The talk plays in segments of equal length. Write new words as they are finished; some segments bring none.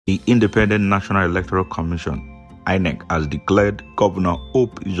The Independent National Electoral Commission, INEC, has declared Governor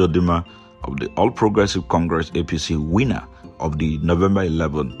Uzodimma of the All Progressive Congress APC winner of the November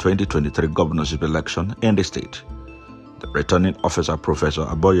 11, 2023 governorship election in the state. The returning officer, Professor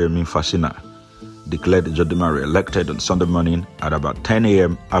Aboyemi Fasina, declared Uzodimma re-elected on Sunday morning at about 10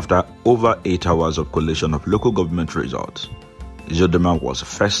 a.m. after over 8 hours of collation of local government results. Uzodimma was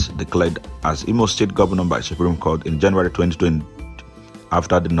first declared as Imo State Governor by Supreme Court in January 2020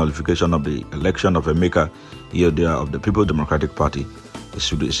 after the nullification of the election of Emeka Iyodea of the People's Democratic Party, a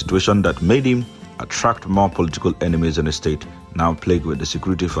situation that made him attract more political enemies in the state, now plagued with the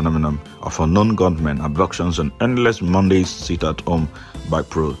security phenomenon of unknown gunmen, abductions, and endless Mondays sit-at-home by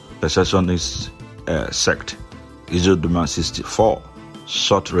pro-secessionist sect. Uzodimma, 64,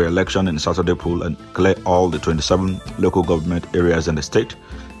 sought re-election in Saturday poll and cleared all the 27 local government areas in the state.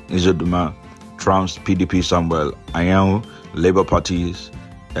 Uzodimma trounced PDP Samuel Anyanwu, Labour Party's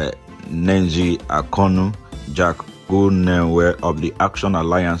Nenzi Akonu, Jack Gunewe of the Action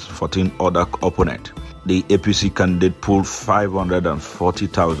Alliance, 14 other opponents. The APC candidate pulled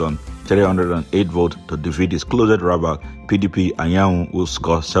 540,308 votes to defeat his closest rival, PDP Anyanwu, who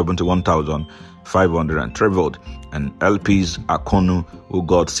scored 71,503 votes, and LP's Akonu, who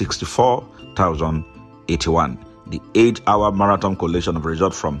got 64,081. The 8-hour marathon collation of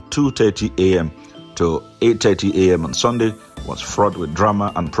results from 2:30 a.m. to 8:30 a.m. on Sunday was fraught with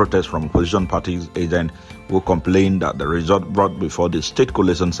drama and protest from opposition parties' agents who complained that the result brought before the State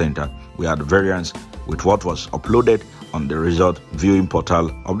Collation Center were at variance with what was uploaded on the result viewing portal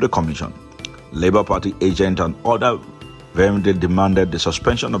of the Commission. Labour Party agents and others vehemently demanded the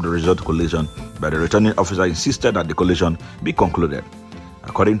suspension of the result collation, but the returning officer insisted that the collation be concluded.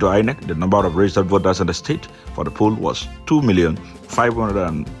 According to INEC, the number of registered voters in the state for the poll was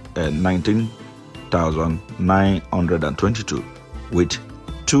 2,519,922, with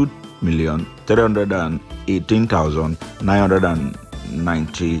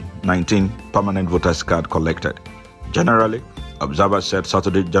 2,318,919 permanent voters cards collected. Generally, observers said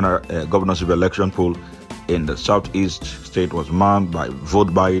Saturday governorship election poll in the southeast state was marred by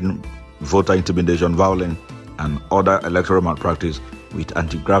vote buying, voter intimidation, violence, and other electoral malpractice, with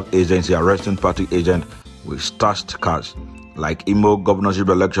anti-graft agency arresting party agents with stashed cars. Like Imo governorship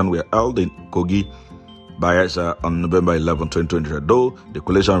election were held in Kogi, Bayelsa on November 11, 2023, though the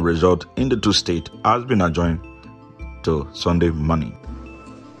collation result in the two states has been adjourned to Sunday morning.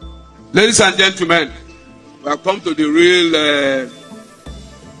 Ladies and gentlemen, we have come to the real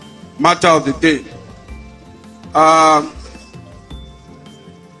matter of the day.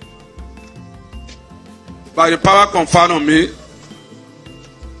 By the power conferred on me,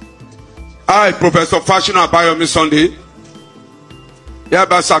 I, Professor Fasina Abayomi Sunday,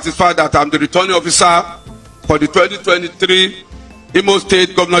 hereby satisfied that I am the returning officer for the 2023 Imo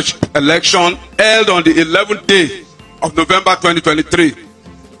State Governorship election held on the 11th day of November 2023.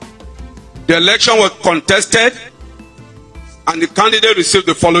 The election was contested and the candidate received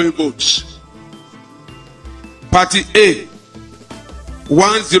the following votes. Party A,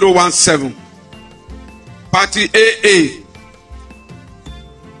 1017. Party AA,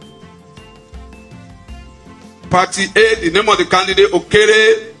 Party A, the name of the candidate,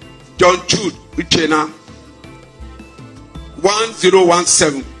 Okere John Jude Uchena,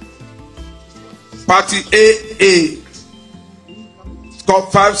 1017. Party AA, score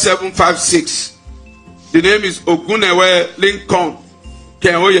 5756. The name is Ogunewe Lincoln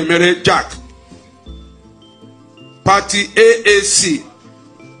Kenwoyemere Jack. Party AAC,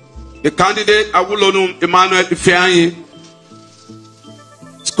 the candidate Awulonum Emmanuel Ifeanyi,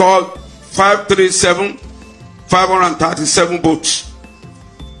 scored 537 votes.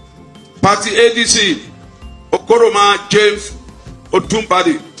 Party ADC, Okoroma James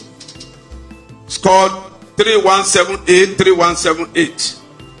Otumbadi, scored 3178.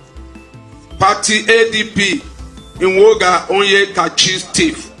 Party ADP, Inwoga Onye Kachi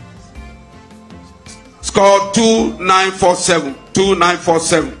Steve, scored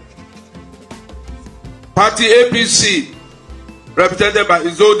 2947. Party APC, represented by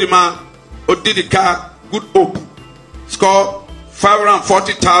Uzodimma Odidika Good Hope, score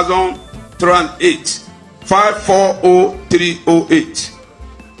 540,308, 540308.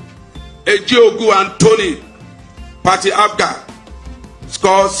 Ejiogu Anthony, Party Abga,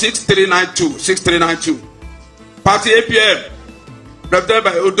 score 6392. Party APM, represented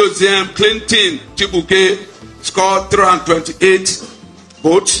by Odoziem Clinton Chibuke, score 328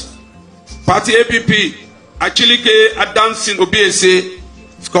 votes. Party APP, Achilike Adamson Obiese,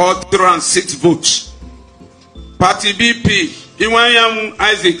 scored 306 votes. Party BP, Iwanyamu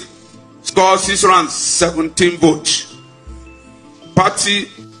Isaac, scored 617 votes. Party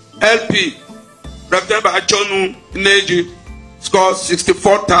LP, represented by Achonu Neji, score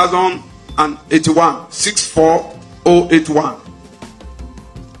 64,081. 64081.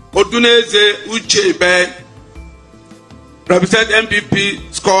 Oduneze Uchebe, represent MPP,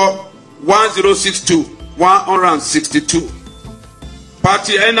 score 1062. 162.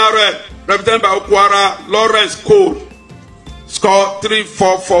 Party NRL, represented by Okwara Lawrence Cole, score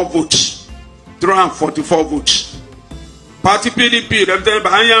 344 votes. 344 votes. Party PDP, represented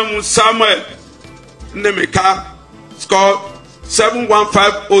by Anyamu Samuel Nemeka, score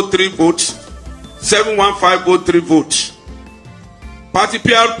 71503 votes. 71503 votes. Party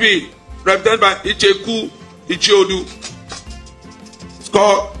PRP, represented by Icheku Ichiodu,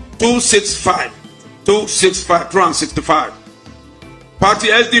 score 265. Party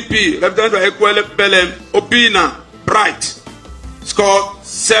SDP, represented by Ekwele Belem Obina Bright, score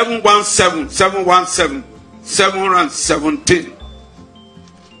 717.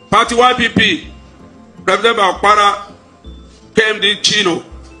 Party YPP, represented by Okpara KMD Chino,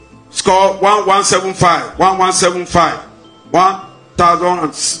 score 1075.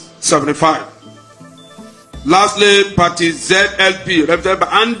 Lastly, Party ZLP, represented by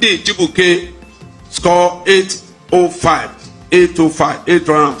Andy Chibuke, score 805.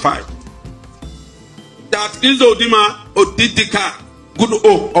 That Uzodimma Odidika, Good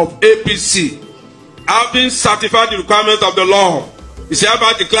Hope of APC, having certified the requirements of the law, is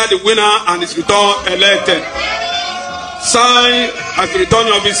hereby declared the winner and is returned elected. Signed as the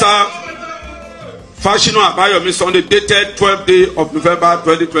returning officer, Fashino Abayomi Sunday, dated 12th day of November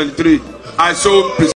 2023. I so present.